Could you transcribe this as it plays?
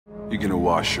You gonna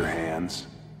wash your hands?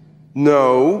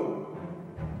 No,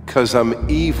 'cause I'm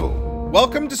evil.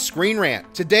 Welcome to Screen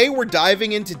Rant. Today we're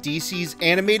diving into DC's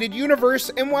animated universe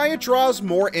and why it draws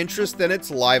more interest than its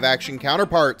live-action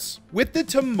counterparts. With the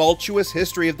tumultuous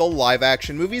history of the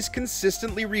live-action movies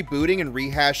consistently rebooting and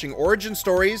rehashing origin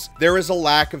stories, there is a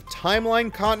lack of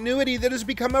timeline continuity that has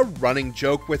become a running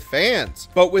joke with fans.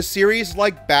 But with series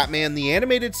like Batman the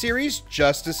Animated Series,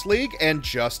 Justice League, and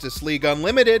Justice League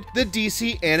Unlimited, the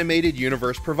DC animated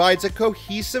universe provides a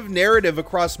cohesive narrative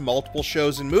across multiple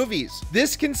shows and movies.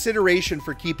 This consideration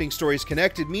for keeping stories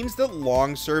connected means that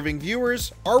long-serving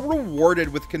viewers are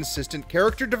rewarded with consistent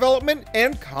character development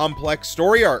and complex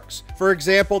story arcs. For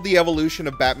example, the evolution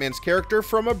of Batman's character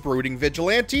from a brooding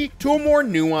vigilante to a more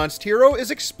nuanced hero is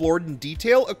explored in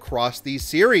detail across these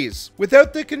series.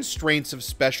 Without the constraints of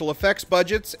special effects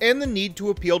budgets and the need to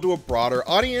appeal to a broader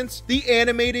audience, the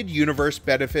animated universe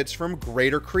benefits from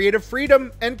greater creative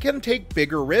freedom and can take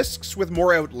bigger risks with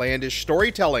more outlandish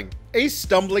storytelling. A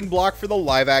stumbling block for the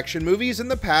live-action movies in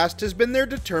the past has been their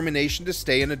determination to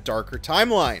stay in a darker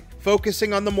timeline,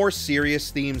 focusing on the more serious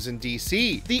themes in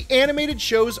DC. The animated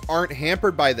shows aren't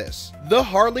hampered by this. The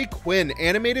Harley Quinn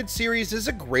animated series is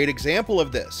a great example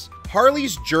of this.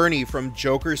 Harley's journey from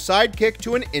Joker's sidekick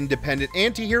to an independent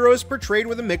anti-hero is portrayed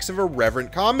with a mix of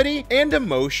irreverent comedy and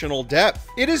emotional depth.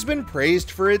 It has been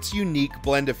praised for its unique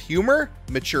blend of humor,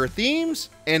 mature themes,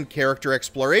 and character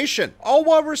exploration, all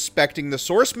while respecting the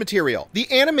source material. The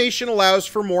animation allows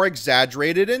for more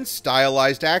exaggerated and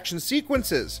stylized action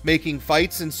sequences, making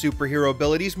fights and superhero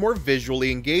abilities more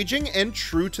visually engaging and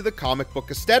true to the comic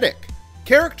book aesthetic.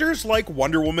 Characters like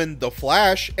Wonder Woman, The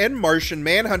Flash, and Martian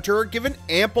Manhunter are given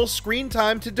ample screen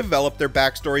time to develop their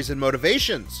backstories and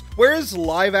motivations, whereas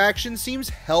live action seems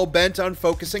hell-bent on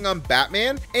focusing on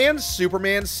Batman and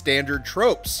Superman's standard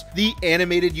tropes. The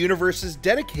animated universe's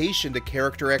dedication to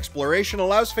character exploration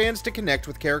allows fans to connect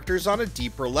with characters on a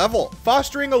deeper level,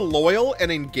 fostering a loyal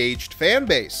and engaged fan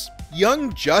base.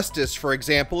 Young Justice, for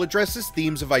example, addresses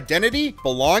themes of identity,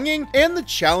 belonging, and the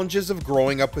challenges of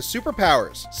growing up with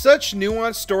superpowers. Such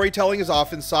nuanced storytelling is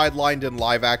often sidelined in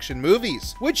live-action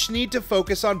movies, which need to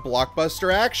focus on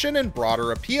blockbuster action and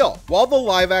broader appeal. While the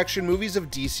live-action movies of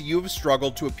DCU have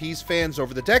struggled to appease fans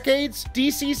over the decades,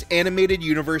 DC's animated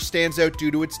universe stands out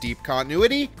due to its deep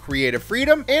continuity, creative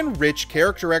freedom, and rich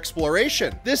character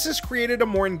exploration. This has created a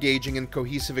more engaging and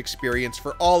cohesive experience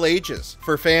for all ages.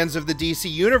 For fans of the DC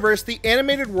universe, the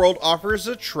animated world offers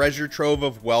a treasure trove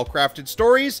of well-crafted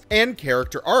stories and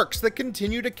character arcs that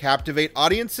continue to captivate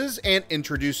audiences and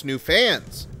introduce new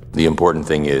fans. The important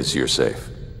thing is you're safe.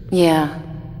 Yeah,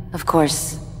 of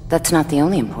course, that's not the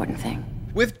only important thing.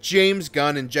 With James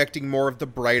Gunn injecting more of the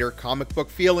brighter comic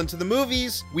book feel into the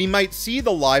movies, we might see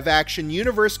the live-action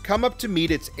universe come up to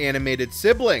meet its animated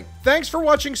sibling. Thanks for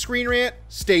watching Screen Rant.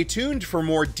 Stay tuned for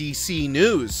more DC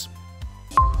news.